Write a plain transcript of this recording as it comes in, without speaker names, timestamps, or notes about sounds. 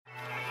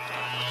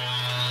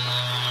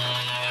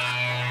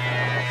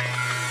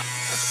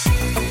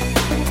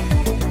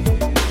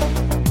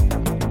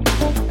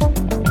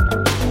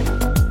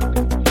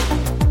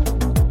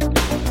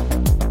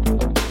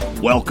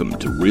Welcome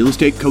to Real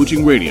Estate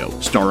Coaching Radio,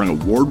 starring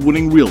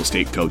award-winning real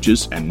estate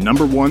coaches and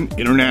 #1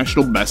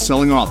 international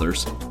best-selling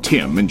authors,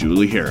 Tim and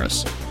Julie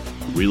Harris.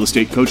 Real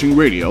Estate Coaching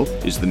Radio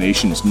is the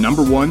nation's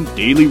 #1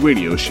 daily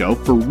radio show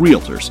for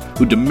realtors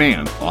who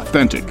demand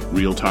authentic,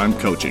 real-time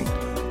coaching.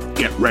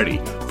 Get ready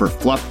for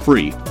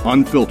fluff-free,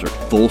 unfiltered,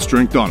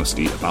 full-strength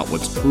honesty about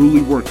what's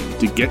truly working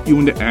to get you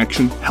into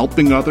action,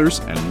 helping others,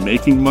 and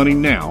making money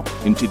now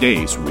in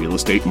today's real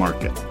estate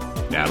market.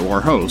 Now to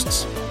our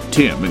hosts,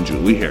 Tim and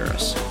Julie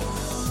Harris.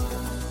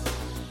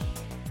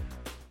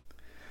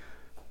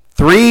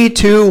 3,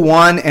 2,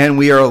 1, and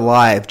we are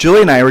live.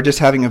 Julie and I were just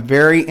having a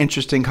very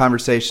interesting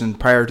conversation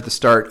prior to the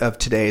start of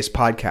today's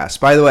podcast.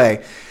 By the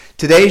way,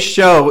 today's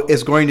show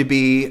is going to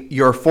be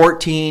your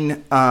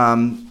 14,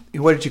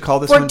 what did you call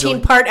this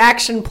 14-part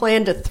action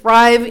plan to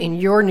thrive in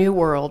your new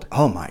world.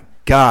 Oh my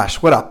gosh,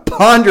 what a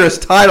ponderous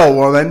title,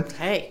 woman.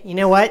 Hey, you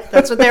know what?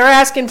 That's what they were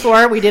asking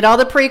for. We did all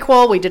the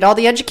prequel. We did all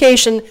the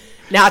education.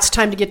 Now it's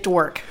time to get to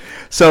work.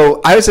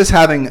 So I was just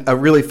having a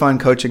really fun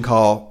coaching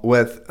call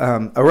with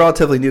a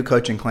relatively new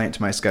coaching client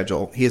to my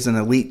schedule. He is an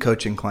elite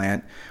coaching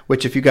client,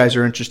 which if you guys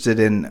are interested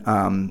in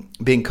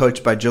being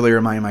coached by Julie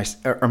or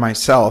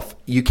myself,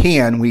 you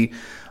can.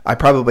 I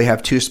probably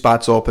have 2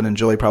 spots open, and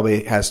Julie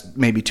probably has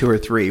maybe 2 or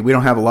 3. We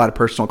don't have a lot of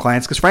personal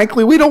clients because,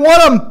 frankly, we don't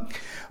want them.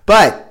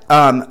 But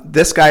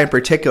this guy in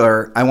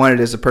particular, I wanted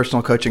as a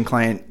personal coaching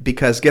client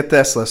because, get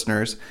this,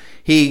 listeners,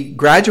 he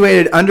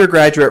graduated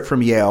undergraduate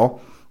from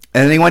Yale.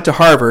 And then he went to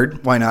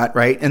Harvard. Why not,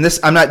 right? And this,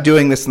 I'm not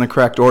doing this in the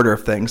correct order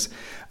of things.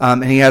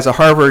 And he has a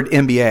Harvard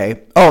MBA.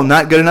 Oh,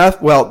 not good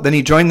enough? Well, then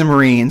he joined the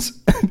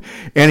Marines,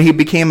 and he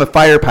became a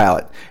fighter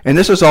pilot. And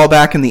this was all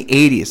back in the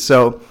 80s.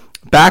 So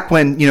back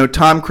when,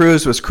 Tom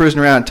Cruise was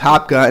cruising around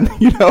Top Gun,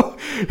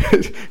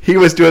 he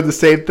was doing the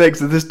same thing.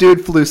 So this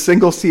dude flew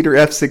single-seater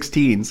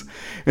F-16s.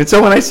 And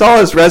so when I saw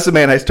his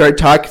resume and I started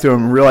talking to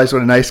him and realized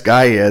what a nice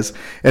guy he is,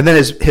 and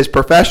then his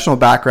professional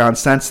background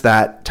since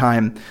that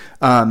time,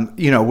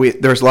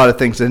 there's a lot of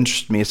things that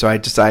interested me. So I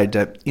decided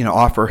to,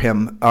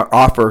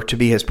 offer to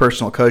be his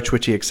personal coach,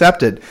 which he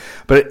accepted.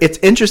 But it's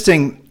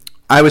interesting.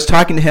 I was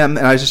talking to him,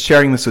 and I was just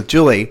sharing this with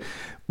Julie.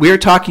 We were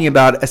talking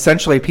about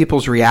essentially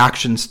people's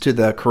reactions to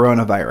the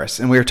coronavirus.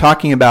 And we were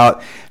talking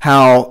about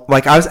how,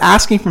 I was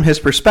asking from his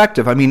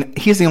perspective. I mean,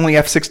 he's the only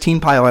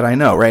F-16 pilot I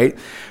know, right?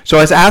 So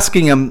I was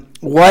asking him,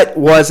 what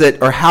was it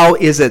or how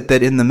is it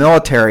that in the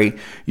military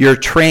you're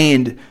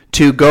trained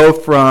to go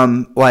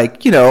from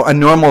a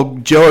normal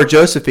Joe or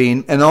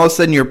Josephine, and all of a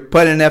sudden you're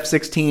put in an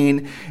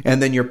F-16,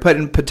 and then you're put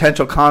in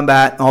potential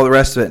combat and all the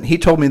rest of it. And he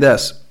told me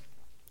this.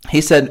 He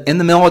said, in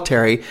the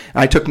military, and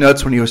I took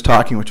notes when he was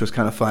talking, which was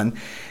kind of fun.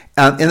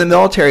 In the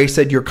military, he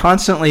said, you're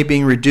constantly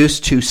being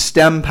reduced to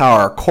STEM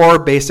power, core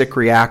basic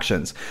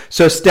reactions.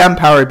 So STEM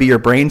power would be your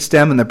brain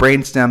stem, and the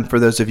brain stem, for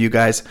those of you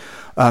guys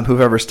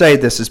who've ever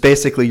studied this, is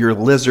basically your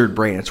lizard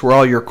brain. It's where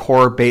all your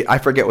core I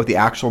forget what the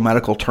actual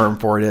medical term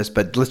for it is,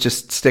 but let's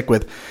just stick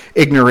with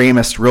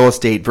ignoramus real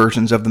estate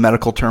versions of the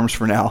medical terms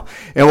for now.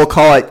 And we'll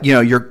call it,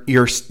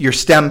 your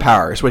STEM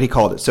power is what he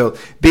called it. So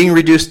being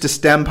reduced to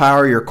STEM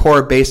power, your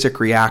core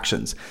basic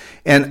reactions.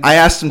 And I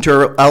asked him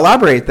to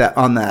elaborate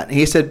on that. And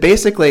he said,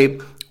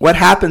 basically, what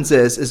happens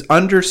is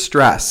under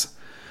stress,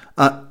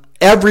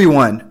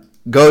 everyone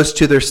goes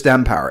to their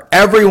STEM power.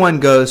 Everyone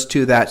goes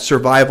to that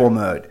survival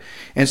mode.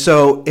 And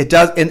so it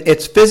does, and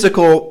it's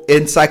physical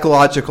and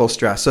psychological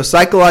stress. So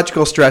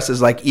psychological stress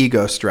is like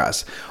ego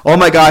stress. Oh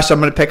my gosh, I'm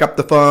going to pick up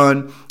the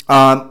phone.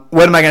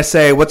 What am I going to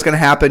say? What's going to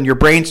happen? Your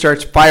brain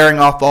starts firing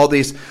off all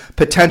these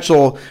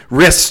potential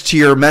risks to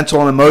your mental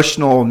and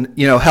emotional,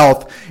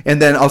 health.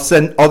 And then all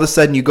of a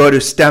sudden you go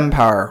to STEM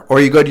power, or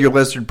you go to your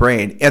lizard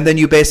brain. And then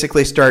you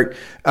basically start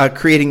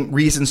creating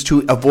reasons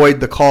to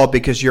avoid the call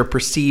because your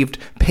perceived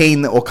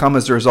pain that will come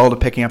as a result of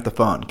picking up the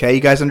phone. Okay,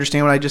 you guys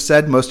understand what I just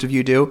said? Most of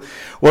you do.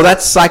 Well,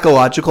 that's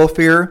psychological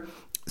fear.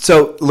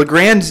 So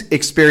Legrand's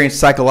experienced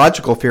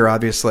psychological fear,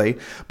 obviously,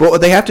 but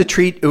what they have to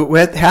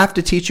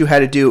teach you how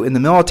to do in the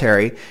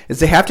military is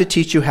they have to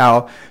teach you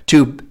how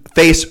to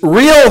face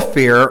real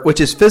fear,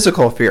 which is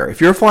physical fear. If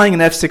you're flying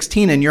an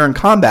F-16 and you're in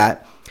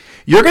combat,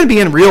 you're going to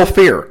be in real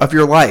fear of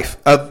your life,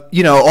 of,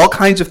 all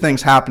kinds of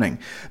things happening.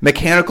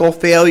 Mechanical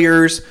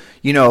failures,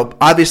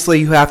 obviously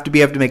you have to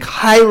be able to make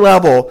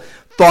high-level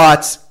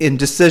thoughts and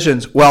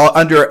decisions while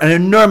under an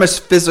enormous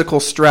physical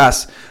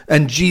stress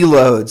and G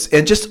loads.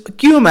 And just,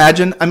 can you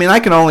imagine? I mean, I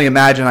can only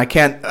imagine. I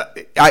can't,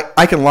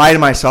 I can lie to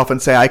myself and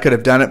say I could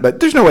have done it, but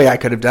there's no way I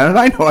could have done it.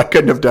 I know I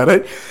couldn't have done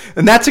it.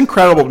 And that's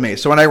incredible to me.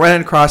 So when I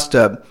ran across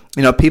to,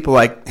 people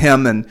like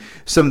him and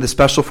some of the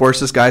special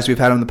forces guys we've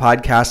had on the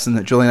podcast and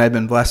that Julie and I have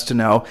been blessed to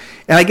know,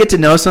 and I get to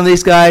know some of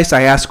these guys,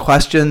 I ask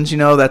questions,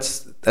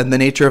 that's and the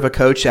nature of a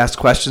coach, ask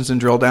questions and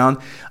drill down.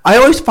 I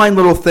always find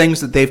little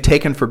things that they've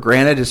taken for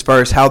granted as far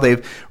as how they've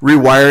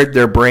rewired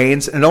their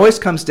brains. And it always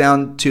comes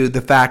down to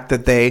the fact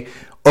that they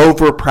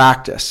over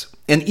practice.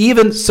 And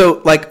even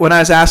so, when I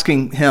was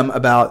asking him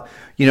about,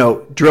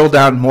 drill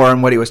down more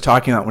on what he was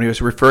talking about when he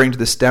was referring to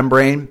the STEM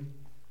brain,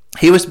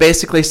 he was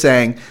basically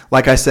saying,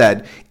 like I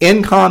said,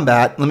 in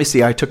combat, let me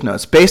see, I took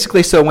notes.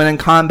 Basically, so when in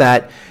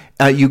combat,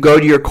 You go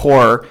to your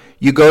core.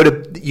 You go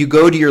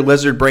to your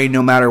lizard brain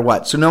no matter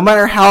what. So no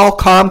matter how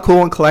calm,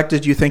 cool, and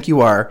collected you think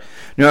you are,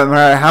 no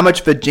matter how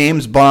much of a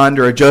James Bond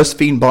or a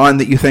Josephine Bond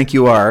that you think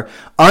you are,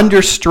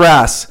 under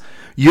stress,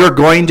 you're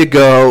going to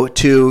go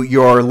to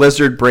your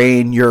lizard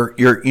brain, your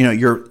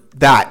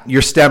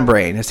STEM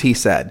brain, as he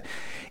said.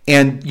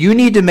 And you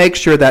need to make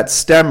sure that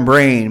STEM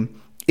brain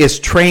is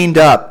trained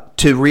up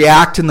to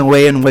react in the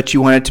way in which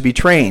you want it to be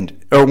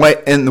trained, or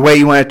in the way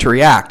you want it to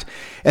react.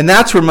 And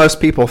that's where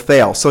most people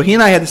fail. So he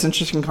and I had this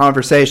interesting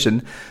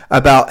conversation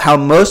about how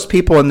most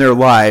people in their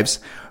lives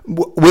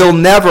will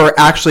never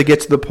actually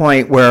get to the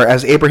point where,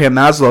 as Abraham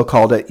Maslow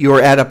called it,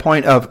 you're at a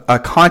point of a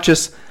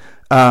conscious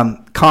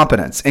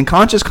competence. And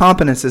conscious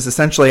competence is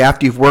essentially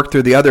after you've worked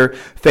through the other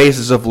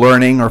phases of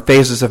learning or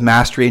phases of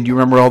mastery. And do you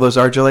remember all those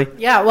are, Julie?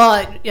 Yeah,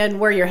 well, and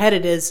where you're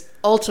headed is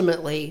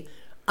ultimately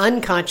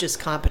unconscious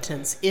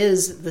competence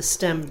is the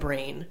STEM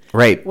brain.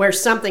 Right. Where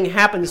something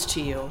happens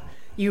to you,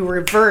 you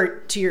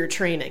revert to your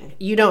training.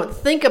 You don't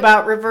think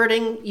about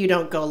reverting. You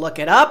don't go look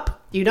it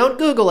up. You don't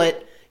Google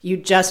it. You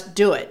just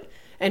do it.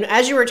 And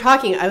as you were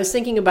talking, I was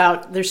thinking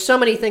about, there's so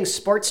many things.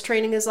 Sports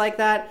training is like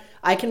that.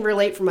 I can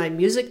relate from my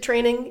music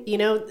training. You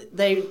know,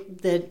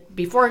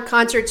 before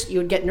concerts, you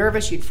would get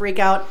nervous, you'd freak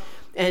out,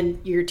 and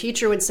your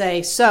teacher would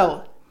say,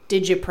 "So,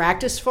 did you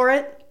practice for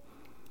it?"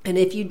 And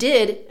if you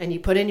did, and you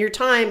put in your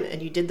time,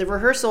 and you did the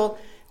rehearsal,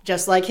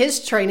 just like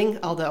his training,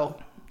 although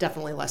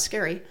definitely less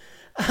scary,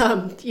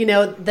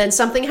 then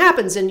something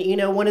happens. And,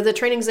 one of the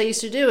trainings I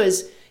used to do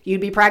is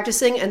you'd be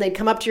practicing, and they'd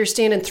come up to your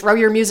stand and throw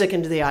your music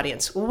into the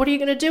audience. Well, what are you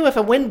going to do if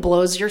a wind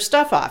blows your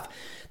stuff off?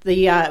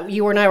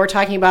 You and I were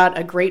talking about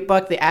a great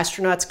book, The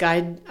Astronaut's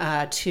Guide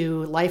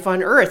to Life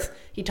on Earth.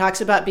 He talks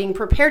about being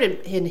prepared,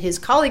 and his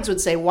colleagues would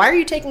say, "Why are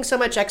you taking so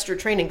much extra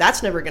training?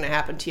 That's never going to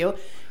happen to you."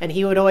 And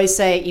he would always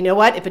say, "You know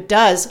what? If it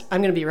does,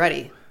 I'm going to be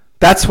ready."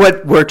 That's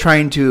what we're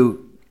trying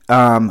to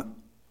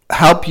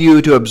help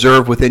you to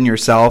observe within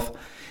yourself,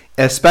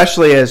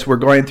 especially as we're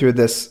going through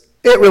this.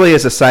 It really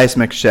is a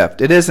seismic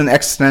shift. It is an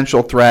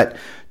existential threat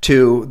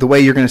to the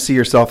way you're going to see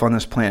yourself on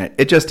this planet.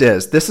 It just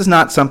is. This is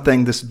not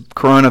something, this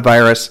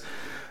coronavirus,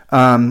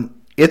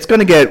 it's going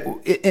to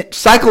get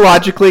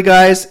psychologically,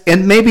 guys,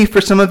 and maybe for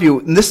some of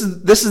you, and this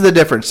is the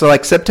difference. So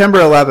like September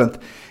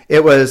 11th,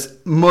 it was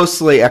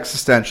mostly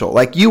existential.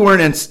 Like you were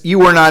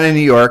not in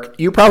New York.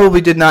 You probably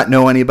did not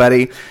know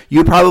anybody.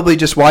 You probably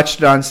just watched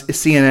it on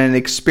CNN and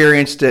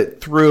experienced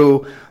it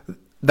through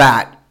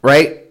that,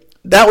 right?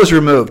 That was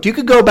removed. You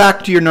could go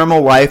back to your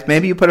normal life.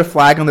 Maybe you put a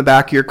flag on the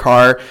back of your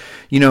car.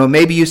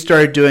 Maybe you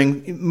started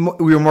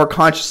we were more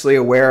consciously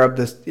aware of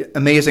the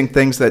amazing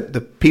things that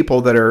the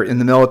people that are in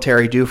the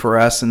military do for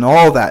us and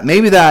all that.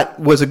 Maybe that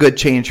was a good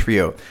change for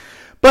you.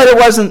 But it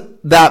wasn't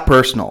that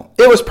personal.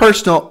 It was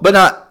personal, but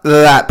not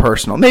that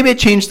personal. Maybe it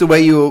changed the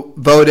way you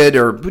voted,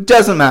 or it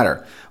doesn't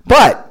matter.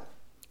 But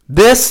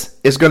this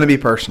is going to be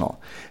personal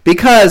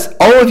because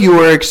all of you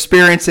are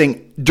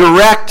experiencing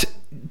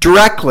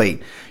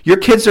directly. Your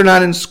kids are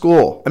not in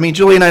school. I mean,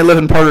 Julie and I live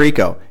in Puerto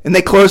Rico, and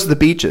they closed the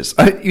beaches.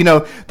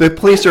 The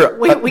police are...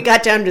 We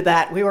got down to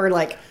that. We were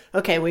like,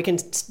 okay, we can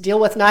deal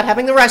with not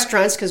having the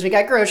restaurants because we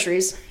got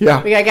groceries.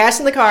 Yeah. We got gas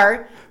in the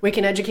car. We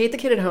can educate the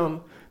kid at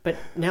home. But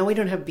now we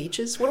don't have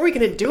beaches. What are we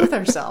going to do with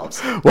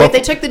ourselves? Well,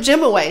 they took the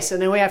gym away, so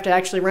now we have to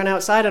actually run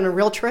outside on a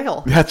real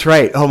trail. That's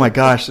right. Oh, my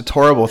gosh. It's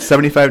horrible. It's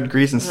 75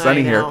 degrees and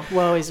sunny here.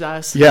 Woe is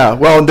us. Yeah.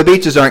 Well, the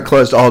beaches aren't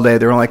closed all day.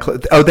 They're only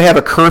they have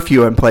a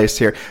curfew in place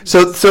here.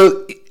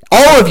 So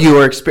all of you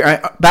are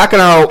back in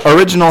our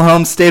original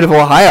home state of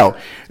Ohio.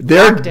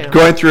 They're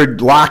going through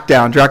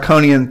lockdown,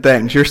 draconian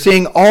things. You're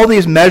seeing all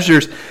these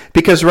measures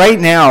because right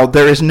now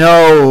there's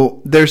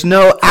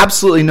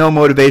absolutely no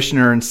motivation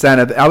or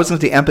incentive. I was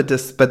going to say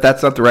impetus, but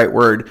that's not the right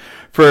word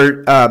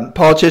for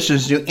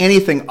politicians to do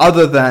anything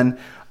other than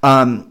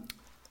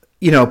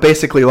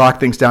basically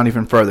lock things down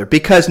even further,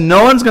 because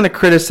no one's going to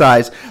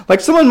criticize. Like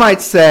someone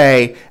might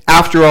say,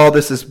 after all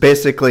this is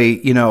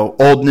basically,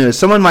 old news,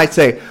 someone might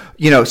say,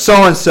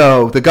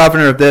 so-and-so, the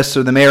governor of this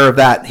or the mayor of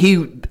that,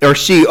 he or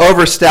she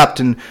overstepped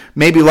and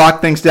maybe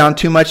locked things down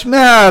too much.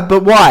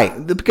 But why?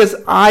 Because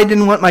I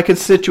didn't want my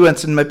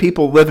constituents and my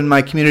people who live in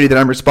my community that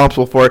I'm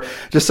responsible for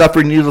to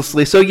suffer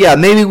needlessly. So yeah,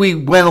 maybe we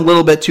went a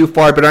little bit too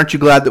far, but aren't you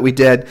glad that we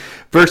did?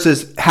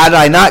 Versus had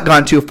I not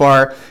gone too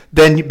far,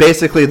 then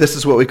basically this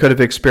is what we could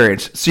have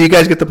experienced. So you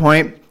guys get the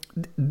point?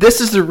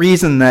 This is the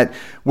reason that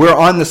we're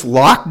on this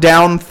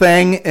lockdown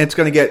thing, and it's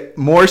going to get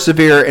more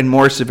severe and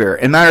more severe.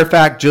 And matter of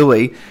fact,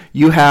 Julie,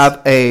 you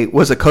have a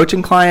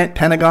coaching client,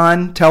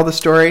 Pentagon, tell the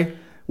story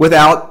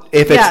without,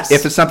 if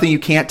it's something you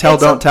can't tell,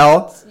 don't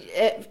tell.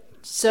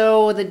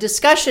 So the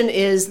discussion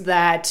is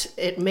that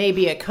it may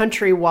be a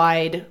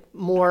countrywide,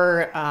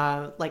 more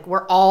like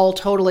we're all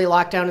totally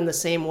locked down in the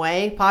same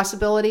way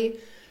possibility.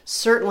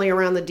 Certainly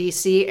around the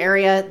DC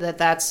area,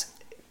 that's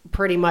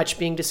pretty much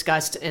being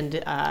discussed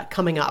and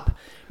coming up.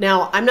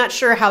 Now, I'm not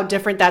sure how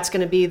different that's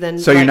going to be than...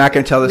 So you're not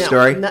going to tell the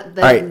story? All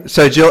right.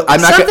 So, Jill,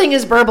 something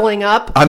is burbling up.